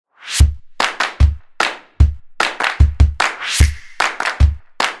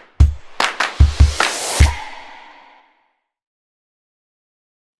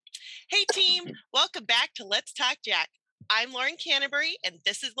Welcome back to Let's Talk Jack. I'm Lauren Canterbury, and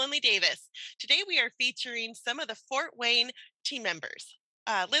this is Lindley Davis. Today we are featuring some of the Fort Wayne team members.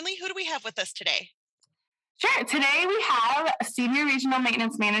 Lindley, who do we have with us today? Sure. Today we have Senior Regional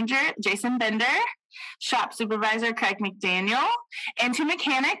Maintenance Manager Jason Bender, Shop Supervisor Craig McDaniel, and two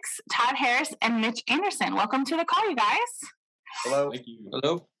mechanics, Todd Harris and Mitch Anderson. Welcome to the call, you guys. Hello. Thank you.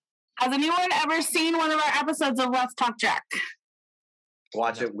 Hello. Has anyone ever seen one of our episodes of Let's Talk Jack?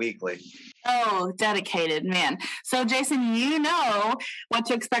 Watch it weekly. Oh, dedicated, man. So, Jason, you know what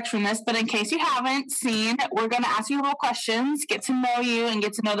to expect from this, but in case you haven't seen, we're going to ask you little questions, get to know you, and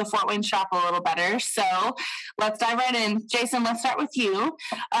get to know the Fort Wayne shop a little better. So, let's dive right in. Jason, let's start with you.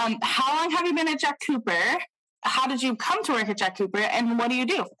 How long have you been at Jack Cooper? How did you come to work at Jack Cooper, and what do you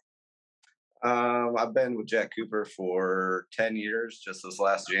do? I've been with Jack Cooper for 10 years, just this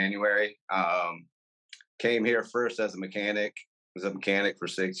last January. Came here first as a mechanic. Was a mechanic for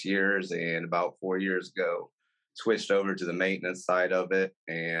 6 years, and about 4 years ago switched over to the maintenance side of it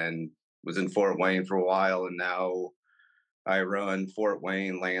and was in Fort Wayne for a while. And now I run Fort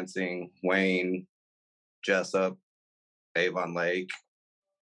Wayne, Lansing, Wayne, Jessup, Avon Lake.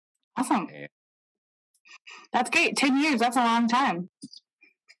 Awesome. That's great. 10 years. That's a long time.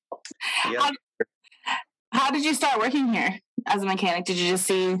 Yeah. How did you start working here as a mechanic? Do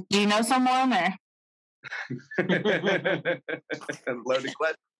you know someone or? Loaded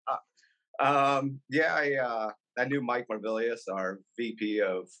question. I knew Mike Marvillius, our VP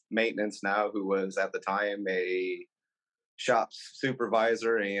of maintenance now, who was at the time a shop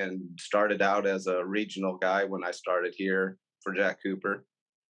supervisor and started out as a regional guy when I started here for Jack Cooper.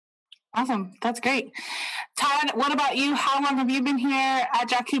 Awesome. That's great. Todd, what about you? How long have you been here at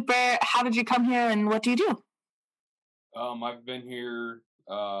Jack Cooper? How did you come here and what do you do? I've been here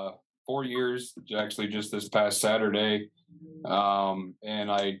 4 years, actually just this past Saturday.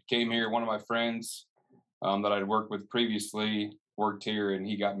 And I came here, one of my friends that I'd worked with previously worked here and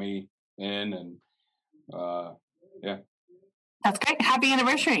he got me in and yeah. That's great. Happy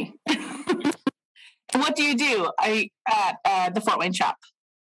anniversary. What do you do at the Fort Wayne shop?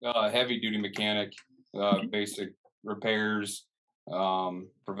 Heavy duty mechanic, basic repairs,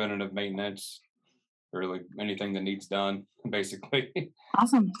 preventative maintenance, really anything that needs done, basically.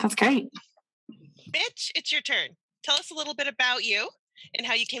 Awesome. That's great. Mitch, it's your turn. Tell us a little bit about you and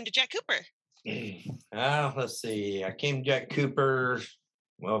how you came to Jack Cooper. Let's see. I came to Jack Cooper.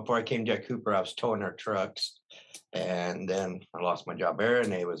 Well, before I came to Jack Cooper, I was towing our trucks. And then I lost my job there,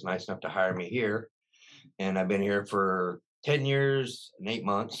 and they was nice enough to hire me here. And I've been here for 10 years and 8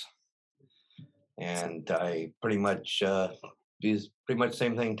 months. And I pretty much do pretty much the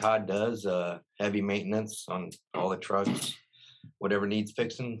same thing Todd does, heavy maintenance on all the trucks. Whatever needs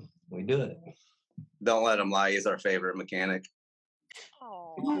fixing, we do it. Don't let him lie. He's our favorite mechanic.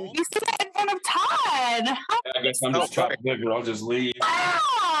 Oh, You said that in front of Todd. I guess I'm just chopped liver. I'll just leave.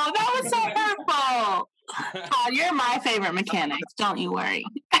 Oh, that was so hurtful. Todd, you're my favorite mechanic. Don't you worry.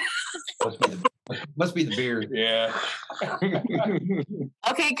 Must be the beard. Yeah.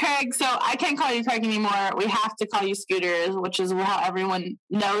 Okay, Craig. So I can't call you Craig anymore. We have to call you Scooter, which is how everyone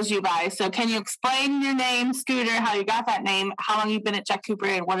knows you by. So can you explain your name, Scooter, how you got that name, how long you've been at Jack Cooper,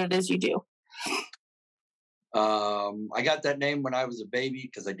 and what it is you do? I got that name when I was a baby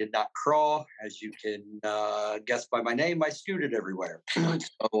because I did not crawl. As you can guess by my name, I scooted everywhere. So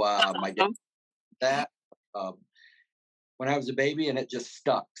my dad that when I was a baby, and it just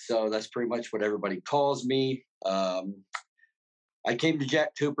stuck. So that's pretty much what everybody calls me. I came to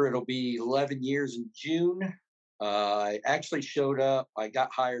Jack Cooper. It'll be 11 years in June. I actually showed up. I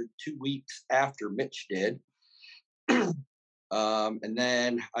got hired 2 weeks after Mitch did. And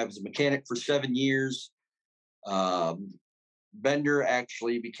then I was a mechanic for 7 years. Bender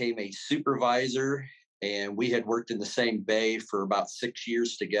actually became a supervisor, and we had worked in the same bay for about 6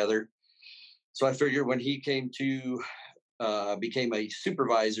 years together. So I figured when he became a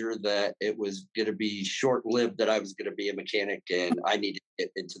supervisor that it was going to be short-lived that I was going to be a mechanic, and I needed to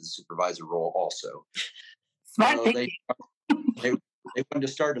get into the supervisor role also. So they wanted to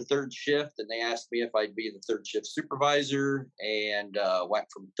start a third shift, and they asked me if I'd be the third shift supervisor, and went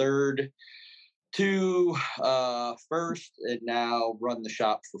from third to first, and now run the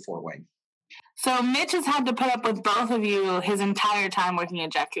shop for Fort Wayne. So Mitch has had to put up with both of you his entire time working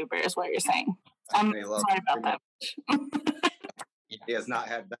at Jack Cooper, is what you're saying. I'm sorry about that. He has not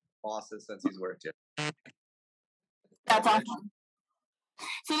had bosses since he's worked here. That's awesome.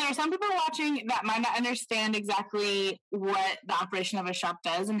 So there are some people watching that might not understand exactly what the operation of a shop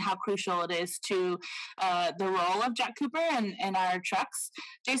does and how crucial it is to the role of Jack Cooper and our trucks.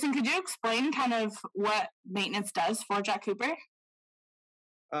 Jason, could you explain kind of what maintenance does for Jack Cooper?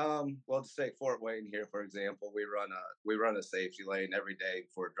 Well, to take Fort Wayne here, for example, we run a safety lane every day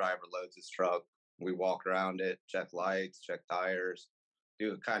before a driver loads his truck. We walk around it, check lights, check tires,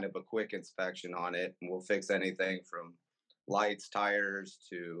 do kind of a quick inspection on it, and we'll fix anything from lights, tires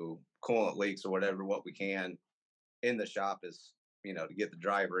to coolant leaks or whatever what we can in the shop is, to get the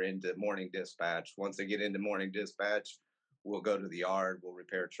driver into morning dispatch. Once they get into morning dispatch, we'll go to the yard, we'll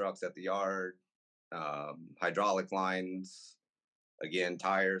repair trucks at the yard, hydraulic lines, again,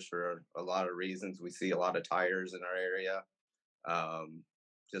 tires for a lot of reasons. We see a lot of tires in our area.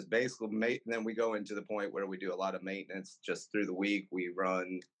 Just basically, then we go into the point where we do a lot of maintenance just through the week. We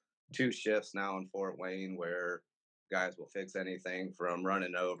run 2 shifts now in Fort Wayne where guys will fix anything from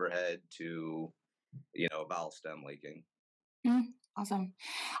running overhead to, valve stem leaking. Awesome.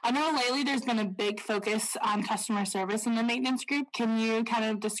 I know lately there's been a big focus on customer service in the maintenance group. Can you kind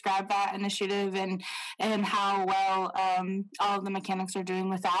of describe that initiative and how well all of the mechanics are doing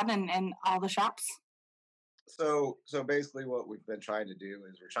with that and all the shops? So basically what we've been trying to do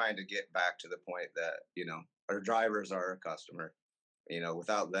is we're trying to get back to the point that, our drivers are our customer.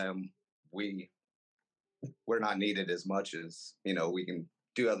 Without them, we're not needed as much as, we can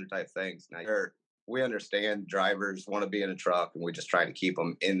do other type things. Now, we understand drivers want to be in a truck, and we just try to keep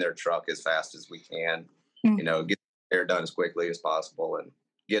them in their truck as fast as we can, get their done as quickly as possible and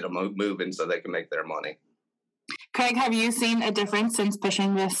get them moving so they can make their money. Craig, have you seen a difference since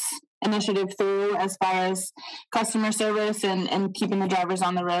pushing this initiative through as far as customer service and keeping the drivers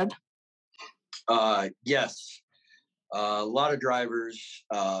on the road? Yes. A lot of drivers,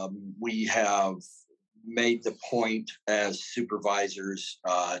 we have made the point as supervisors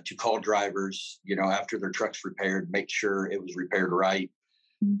to call drivers, after their truck's repaired, make sure it was repaired right,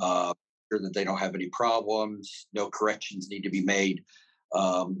 sure that they don't have any problems, no corrections need to be made.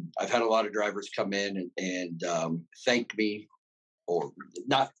 I've had a lot of drivers come in and thank me, or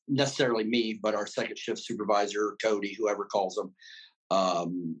not necessarily me, but our second shift supervisor, Cody, whoever calls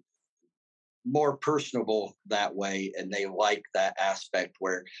them, more personable that way. And they like that aspect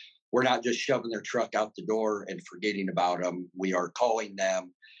where we're not just shoving their truck out the door and forgetting about them. We are calling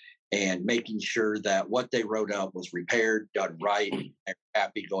them and making sure that what they wrote up was repaired, done right, and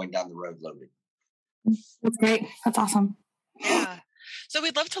happy going down the road loaded. That's great. That's awesome. Yeah. So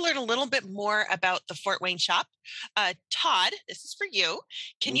we'd love to learn a little bit more about the Fort Wayne shop. Todd, this is for you.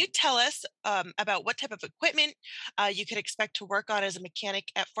 Can you tell us about what type of equipment you could expect to work on as a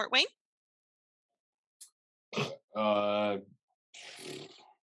mechanic at Fort Wayne?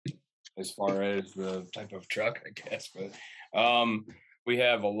 As far as the type of truck, I guess, but we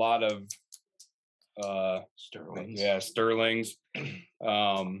have a lot of Sterlings. Yeah, Sterlings,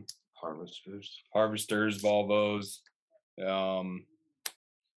 harvesters, Volvos.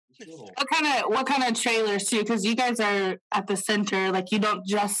 What kind of trailers too? Because you guys are at the center, like you don't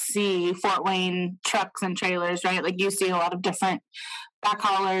just see Fort Wayne trucks and trailers, right? Like you see a lot of different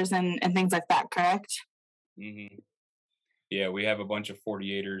backhaulers and things like that, correct? Mm-hmm. Yeah, we have a bunch of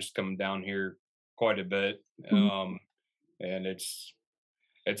 48ers coming down here quite a bit, and it's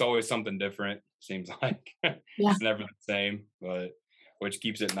always something different. Seems like It's never the same, but which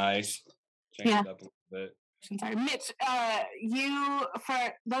keeps it nice. Change it up a little bit. Sorry, Mitch. You, for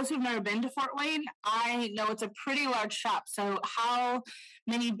those who've never been to Fort Wayne, I know it's a pretty large shop. So, how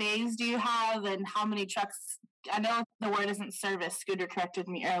many bays do you have, and how many trucks? I know the word isn't service. Scooter corrected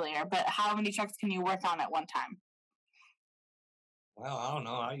me earlier, but how many trucks can you work on at one time? Well, I don't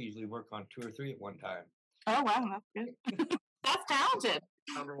know. I usually work on 2 or 3 at one time. Oh, wow. That's good. That's talented.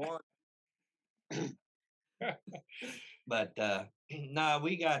 Number one. But no,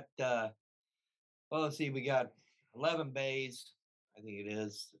 we got, let's see, we got 11 bays, I think it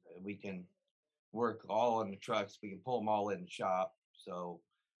is. We can work all in the trucks. We can pull them all in the shop. So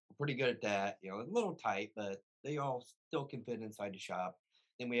we're pretty good at that. A little tight, but they all still can fit inside the shop.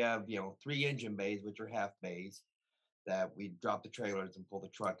 Then we have, 3 engine bays, which are half bays, that we drop the trailers and pull the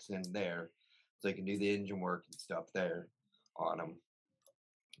trucks in there so they can do the engine work and stuff there on them.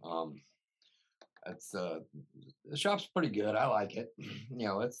 That's the shop's pretty good. I like it.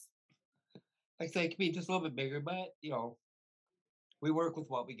 It's like I say, it can be just a little bit bigger, but we work with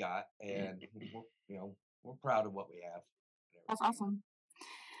what we got, and we're proud of what we have. That's awesome.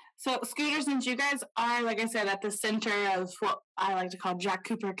 So, Scooter, since you guys are, like I said, at the center of what I like to call Jack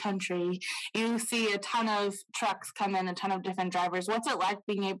Cooper country, you see a ton of trucks come in, a ton of different drivers. What's it like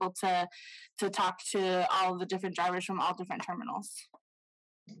being able to talk to all the different drivers from all different terminals?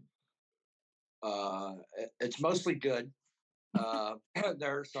 It's mostly good.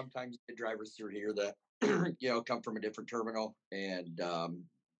 There are sometimes the drivers through here that come from a different terminal, and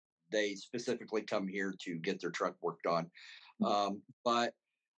they specifically come here to get their truck worked on. But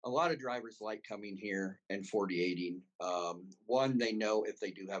a lot of drivers like coming here and 40-80ing. One, they know if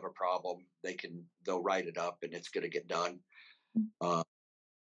they do have a problem, they'll write it up and it's going to get done. Uh,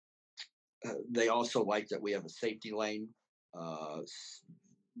 they also like that we have a safety lane. A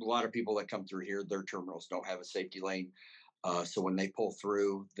lot of people that come through here, their terminals don't have a safety lane. So when they pull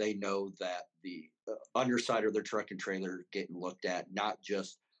through, they know that the underside of their truck and trailer is getting looked at, not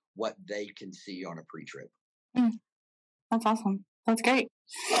just what they can see on a pre-trip. That's awesome. That's great.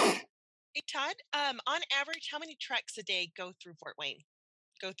 Hey, Todd, on average, how many trucks a day go through Fort Wayne,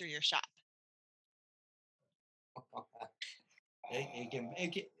 go through your shop?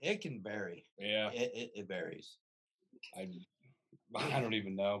 It can vary. Yeah, it varies. I don't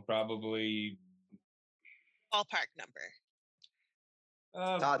even know. Probably Ballpark number.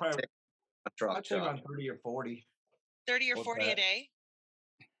 Probably, I'd say around 30 or 40. 30 or 40 a day?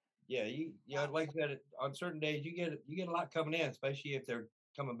 Yeah, like I said, on certain days you get a lot coming in, especially if they're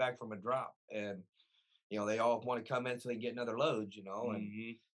coming back from a drop, and they all want to come in so they get another load,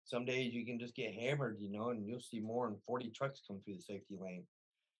 and some days you can just get hammered, and you'll see more than 40 trucks come through the safety lane.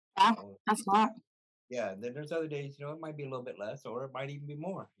 Yeah, that's a lot. Yeah, and then there's other days, it might be a little bit less, or it might even be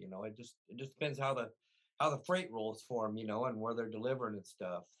more. It just depends how the freight rolls for them, and where they're delivering and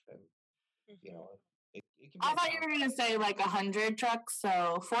stuff, and it can be I thought you were going to say like 100 trucks,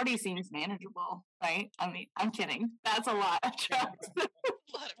 so 40 seems manageable, right? I mean, I'm kidding. That's a lot of trucks. A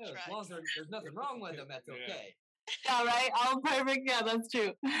lot of trucks. As long as there's nothing wrong with them, that's okay. Yeah, right? All perfect. Yeah, that's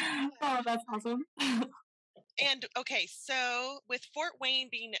true. Oh, that's awesome. And okay, so with Fort Wayne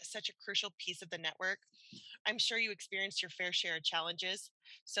being such a crucial piece of the network, I'm sure you experienced your fair share of challenges.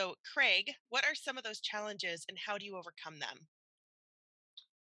 So, Craig, what are some of those challenges and how do you overcome them?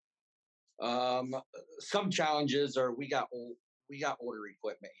 Some challenges are we got older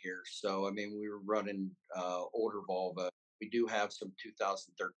equipment here, so I mean we were running older Volvo. We do have some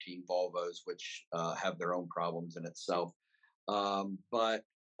 2013 Volvos which have their own problems in itself, but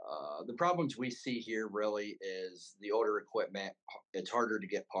the problems we see here really is the older equipment. It's harder to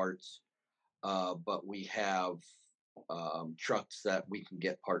get parts, but we have trucks that we can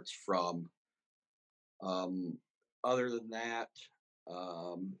get parts from. Other than that,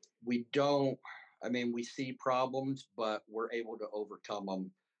 we don't. I mean, we see problems, but we're able to overcome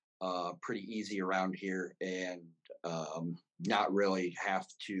them pretty easy around here, and not really have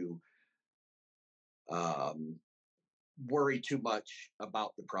to worry too much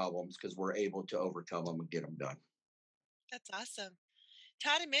about the problems because we're able to overcome them and get them done. That's awesome.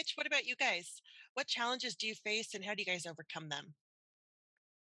 Todd and Mitch, what about you guys? What challenges do you face and how do you guys overcome them?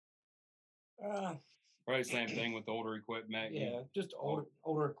 Probably same thing with older equipment. Yeah, just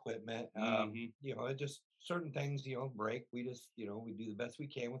older equipment. Just certain things, break. We just, we do the best we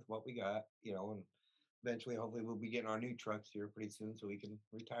can with what we got, and eventually, hopefully, we'll be getting our new trucks here pretty soon so we can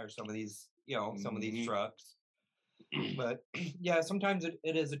retire some of these, some of these trucks. But yeah, sometimes it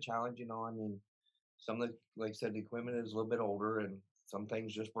is a challenge, I mean, some of the, like I said, the equipment is a little bit older and some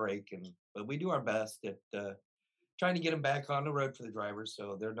things just break, but we do our best at trying to get them back on the road for the drivers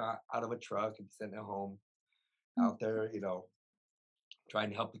so they're not out of a truck and sitting at home out there, trying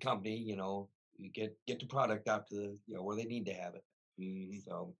to help the company, you get the product out to the, where they need to have it.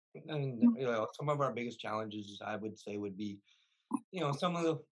 So, and some of our biggest challenges, I would say, would be, some of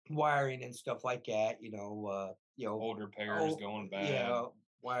the wiring and stuff like that, old repairs going bad. Yeah,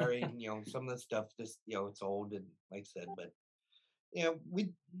 wiring, some of the stuff just, it's old and like I said, but we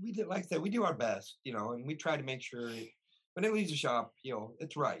did, like I said, we do our best, and we try to make sure when it leaves the shop,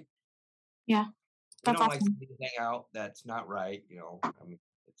 it's right. Yeah. We don't like to send anything out that's not right, I mean,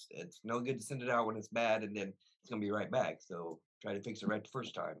 it's no good to send it out when it's bad and then it's gonna be right back. So try to fix it right the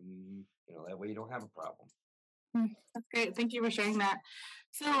first time. That way you don't have a problem. That's great. Thank you for sharing that.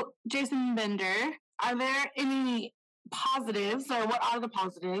 So, Jason Bender, are there any positives, or what are the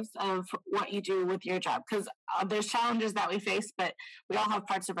positives of what you do with your job? Because there's challenges that we face, but we all have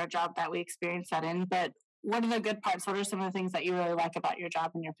parts of our job that we experience that in. But what are the good parts? What are some of the things that you really like about your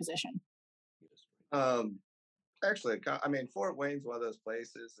job and your position? Actually, I mean, Fort Wayne's one of those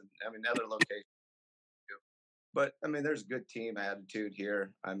places, and I mean, other locations too. But I mean, there's a good team attitude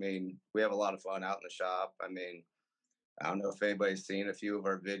here. I mean, we have a lot of fun out in the shop. I mean, I don't know if anybody's seen a few of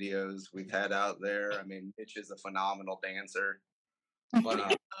our videos we've had out there. I mean, Mitch is a phenomenal dancer.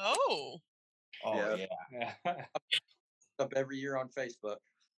 Oh yeah. Up every year on Facebook.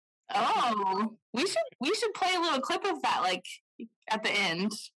 Oh, we should play a little clip of that, like at the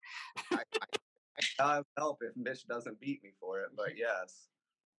end. I'll help if Mitch doesn't beat me for it, but yes.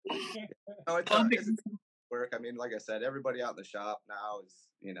 It's work. I mean, like I said, everybody out in the shop now is,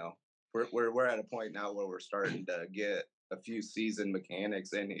 we're at a point now where we're starting to get a few seasoned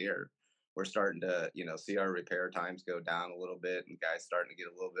mechanics in here, we're starting to, see our repair times go down a little bit, and guys starting to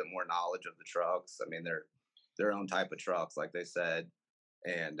get a little bit more knowledge of the trucks. I mean, they're their own type of trucks, like they said.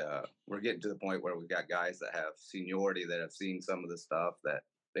 And we're getting to the point where we've got guys that have seniority that have seen some of the stuff that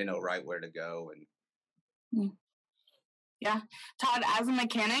they know right where to go. And yeah, Todd, as a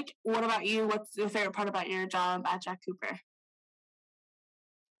mechanic, what about you? What's your favorite part about your job at Jack Cooper?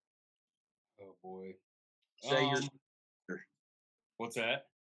 Oh boy. Say your What's that?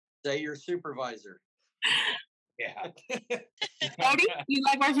 say your supervisor. Yeah. Cody, you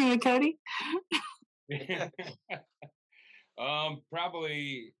like working with Cody?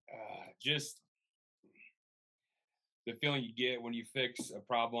 Probably just the feeling you get when you fix a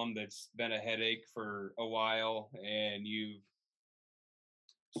problem that's been a headache for a while and you've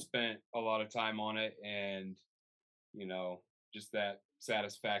spent a lot of time on it, and just that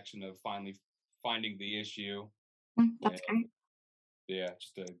satisfaction of finally finding the issue. That's great. Yeah,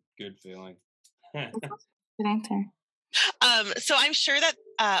 just a good feeling. Good answer. So I'm sure that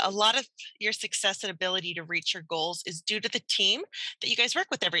a lot of your success and ability to reach your goals is due to the team that you guys work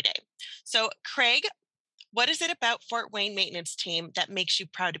with every day. So Craig, what is it about Fort Wayne maintenance team that makes you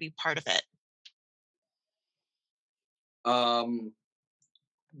proud to be part of it?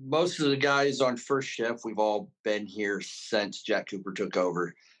 Most of the guys on first shift, we've all been here since Jack Cooper took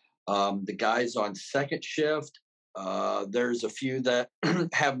over. The guys on second shift, there's a few that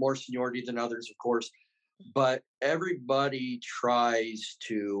have more seniority than others, of course, but everybody tries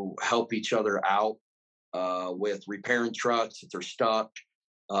to help each other out with repairing trucks if they're stuck,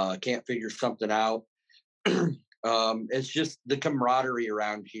 can't figure something out. It's just the camaraderie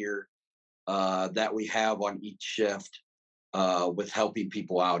around here that we have on each shift with helping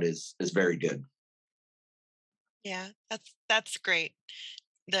people out is very good. Yeah, that's great.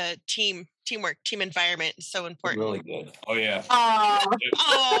 The teamwork, team environment is so important. Really good. Oh yeah.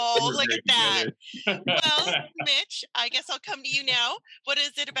 Oh, look at that. Together. Well, Mitch, I guess I'll come to you now. What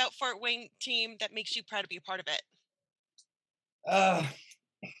is it about Fort Wayne team that makes you proud to be a part of it?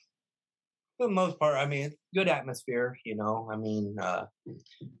 For the most part, I mean, good atmosphere, really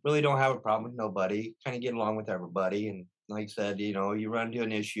don't have a problem with nobody, kind of get along with everybody. And like I said, you run into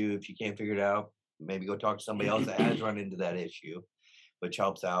an issue, if you can't figure it out, maybe go talk to somebody else that has run into that issue, which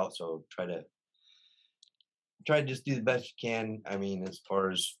helps out. So try to just do the best you can. I mean, as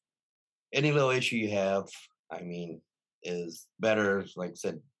far as any little issue you have, I mean, is better. Like I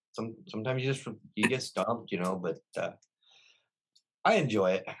said, sometimes you get stumped, but I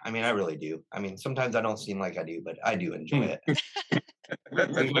enjoy it. I mean, I really do. I mean, sometimes I don't seem like I do, but I do enjoy it.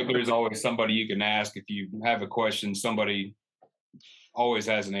 Seems like there's always somebody you can ask if you have a question. Somebody always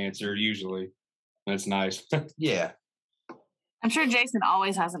has an answer, usually. That's nice. Yeah. I'm sure Jason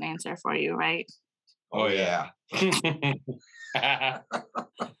always has an answer for you, right? Oh, yeah.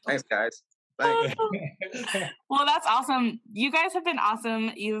 thanks, guys. Thanks. Well, that's awesome. You guys have been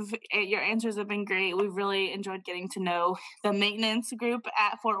awesome. Your answers have been great. We've really enjoyed getting to know the maintenance group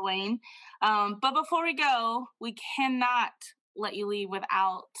at Fort Wayne. But before we go, we cannot let you leave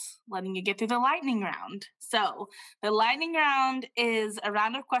without letting you get through the lightning round. So the lightning round is a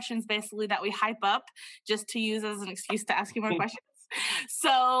round of questions basically that we hype up just to use as an excuse to ask you more questions.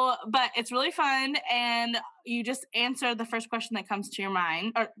 So, but it's really fun, and you just answer the first question that comes to your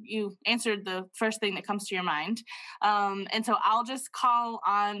mind, or you answered the first thing that comes to your mind. And so I'll just call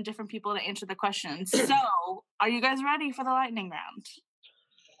on different people to answer the questions. So are you guys ready for the lightning round?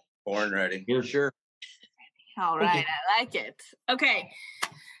 Born ready. You're sure. All right. I like it. Okay.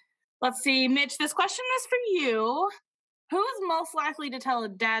 Let's see. Mitch, this question is for you. Who is most likely to tell a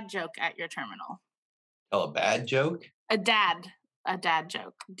dad joke at your terminal? Tell a bad joke? A dad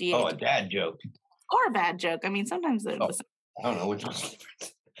joke. D-A-D. Oh, a dad joke. Or a bad joke. I mean, sometimes they're the same. I don't know which one's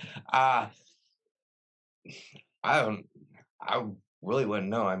different. I really wouldn't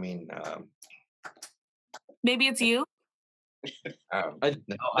know. I mean, maybe it's you. No.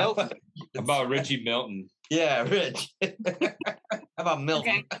 About Richie Milton. Yeah, Rich. How about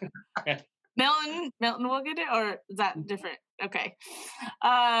Milton? Okay. Milton will get it, or is that different? Okay.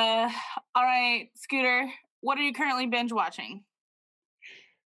 All right, Scooter, what are you currently binge watching?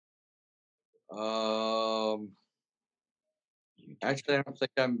 Actually, I don't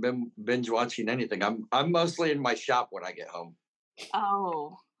think I'm binge watching anything. I'm mostly in my shop when I get home.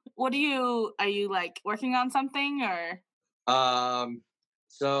 Oh, are you like working on something or?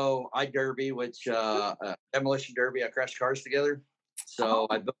 So I derby, which demolition derby. I crash cars together. So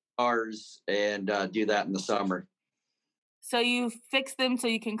I build cars and do that in the summer. So you fix them so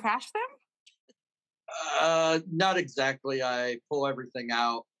you can crash them? Not exactly. I pull everything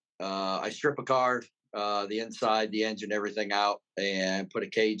out. I strip a car, the inside, the engine, everything out, and put a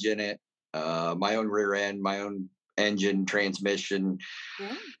cage in it. My own rear end, my own engine, transmission,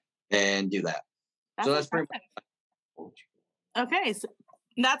 and do that. So that's pretty much. Okay, so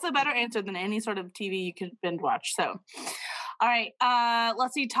that's a better answer than any sort of TV you could binge watch. So, all right,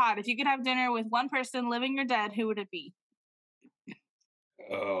 let's see, Todd. If you could have dinner with one person, living or dead, who would it be?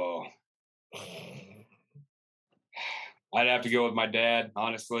 Oh, I'd have to go with my dad,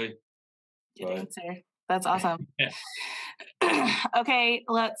 honestly. Good answer. That's awesome. Okay,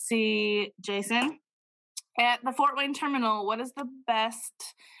 let's see, Jason. At the Fort Wayne terminal, what is the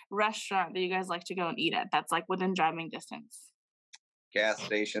best restaurant that you guys like to go and eat at? That's like within driving distance. Gas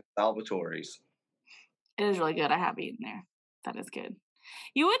station, Salvatore's. It is really good. I have eaten there. That is good.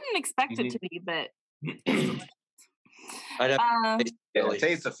 You wouldn't expect it to be, but I'd have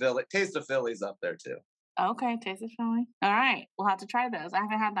Taste of Philly. Taste of Philly's up there too. okay, Taste of Philly. All right, we'll have to try those. I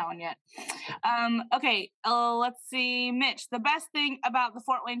haven't had that one yet. Okay, let's see, Mitch. The best thing about the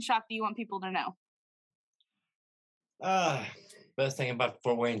Fort Wayne shop that you want people to know? Best thing about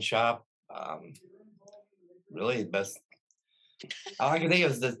Fort Wayne shop, really the best. All I can think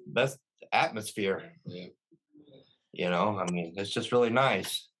of is the best atmosphere. Yeah. You know, I mean, it's just really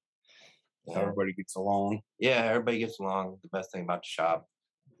nice. Everybody gets along. Yeah, everybody gets along. The best thing about the shop,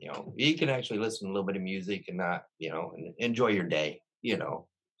 you know, you can actually listen to a little bit of music and not, you know, and enjoy your day, you know.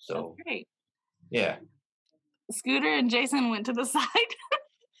 So That's great. yeah. Scooter and Jason went to the side.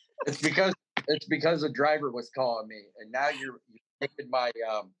 It's because the driver was calling me, and now you're taking my.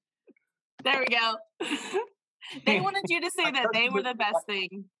 There we go. They wanted you to say that they were the best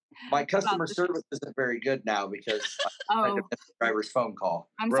thing. My customer service isn't very good now because I took the driver's phone call.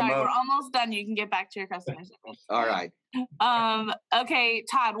 I'm sorry, we're almost done. You can get back to your customer service. All right. Okay,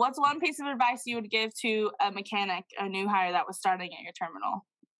 Todd, what's one piece of advice you would give to a mechanic, a new hire that was starting at your terminal?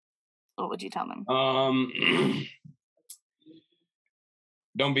 What would you tell them?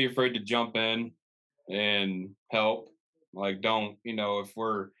 Don't be afraid to jump in and help. Like, don't, you know, if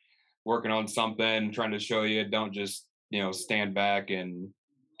we're working on something, trying to show you, don't just, you know, stand back and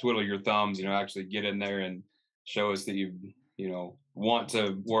twiddle your thumbs, you know, actually get in there and show us that you know, want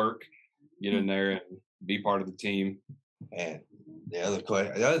to work, get in there and be part of the team. And the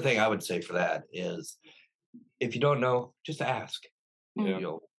other thing I would say for that is, if you don't know, just ask. Yeah.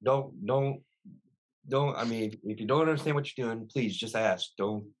 You know, don't. I mean, if you don't understand what you're doing, please just ask.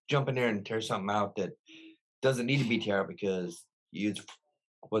 Don't jump in there and tear something out that doesn't need to be tear out because you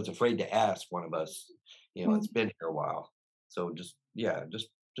was afraid to ask one of us. You know, it's been here a while, so just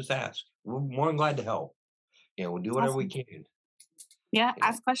ask. We're more than glad to help. You know, we'll do whatever we can. Yeah,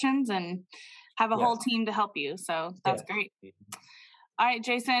 ask questions and have a whole team to help you. So that's great. All right,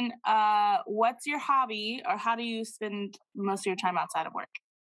 Jason, what's your hobby, or how do you spend most of your time outside of work?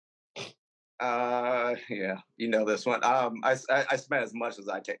 Yeah, you know this one. I spend as much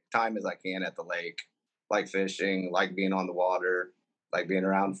time as I can at the lake, like fishing, like being on the water, like being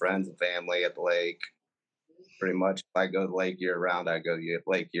around friends and family at the lake. Pretty much, if I go to the lake year round, I go to the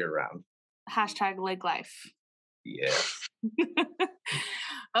lake year round. Hashtag lake life. Yeah.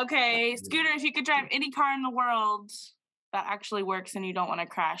 Okay, Scooter, if you could drive any car in the world that actually works and you don't want to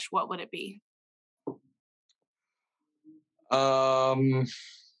crash, what would it be? I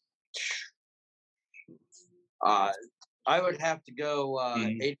would have to go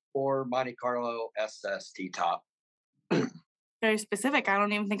 84 Monte Carlo SS T-top. Very specific. I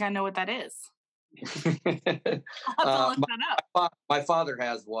don't even think I know what that is. I'll have to look that up. My father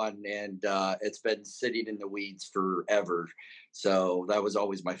has one, and it's been sitting in the weeds forever. So that was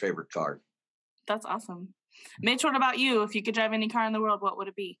always my favorite car. That's awesome. Mitch, what about you? If you could drive any car in the world, what would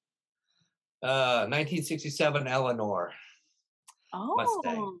it be? 1967 Eleanor. Oh,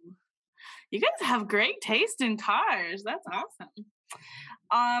 Mustang. You guys have great taste in cars. That's awesome.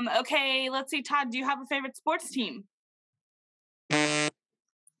 Okay, let's see. Todd, do you have a favorite sports team?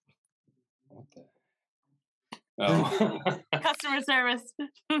 Oh. Customer service.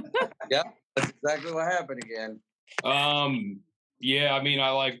 Yeah, that's exactly what happened again. Yeah, I mean, I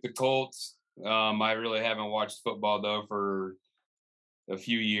like the Colts. I really haven't watched football though for a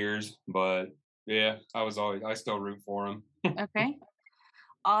few years, but yeah, I still root for them. Okay.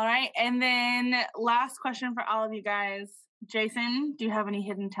 All right. And then last question for all of you guys. Jason, do you have any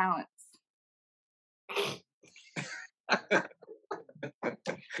hidden talents?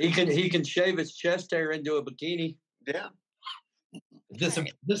 He can shave his chest hair into a bikini. Yeah.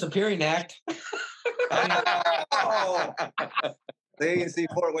 Disappearing act. Oh. They see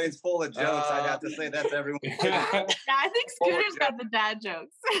Fort Wayne's full of jokes. I'd have to say that's everyone. Yeah, I think Scooter's got the dad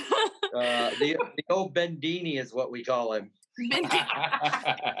jokes. The old Bendini is what we call him.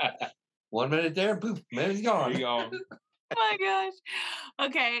 1 minute there, poof, minute's There gone. you go. Oh my gosh.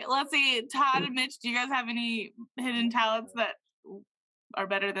 Okay, let's see. Todd and Mitch, do you guys have any hidden talents that are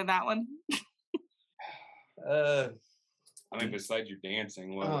better than that one? I mean, besides your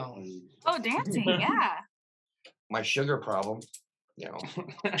dancing, what? Oh, dancing, yeah. My sugar problem, you know.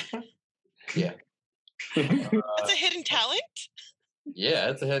 Yeah. That's a hidden talent. Yeah,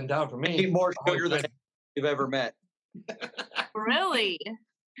 it's a hidden talent for me. Eat more sugar than you've ever met. Really?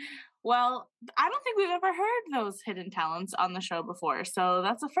 Well, I don't think we've ever heard those hidden talents on the show before. So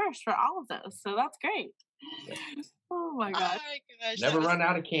that's a first for all of those. So that's great. Oh my Oh gosh. my gosh. Never run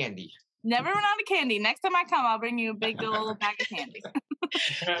out of candy. Never run out of candy. Next time I come, I'll bring you a big old bag of candy. Oh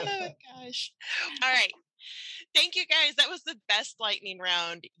my gosh. All right. Thank you guys. That was the best lightning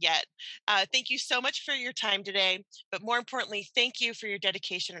round yet. Thank you so much for your time today. But more importantly, thank you for your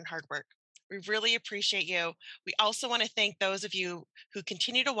dedication and hard work. We really appreciate you. We also want to thank those of you who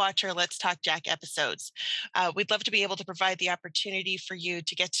continue to watch our Let's Talk Jack episodes. We'd love to be able to provide the opportunity for you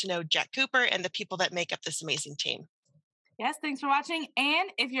to get to know Jack Cooper and the people that make up this amazing team. Yes, thanks for watching. And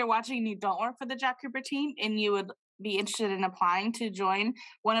if you're watching and you don't work for the Jack Cooper team and you would be interested in applying to join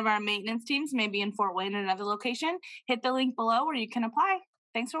one of our maintenance teams, maybe in Fort Wayne or another location, hit the link below where you can apply.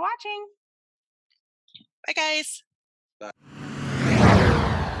 Thanks for watching. Bye, guys. Bye.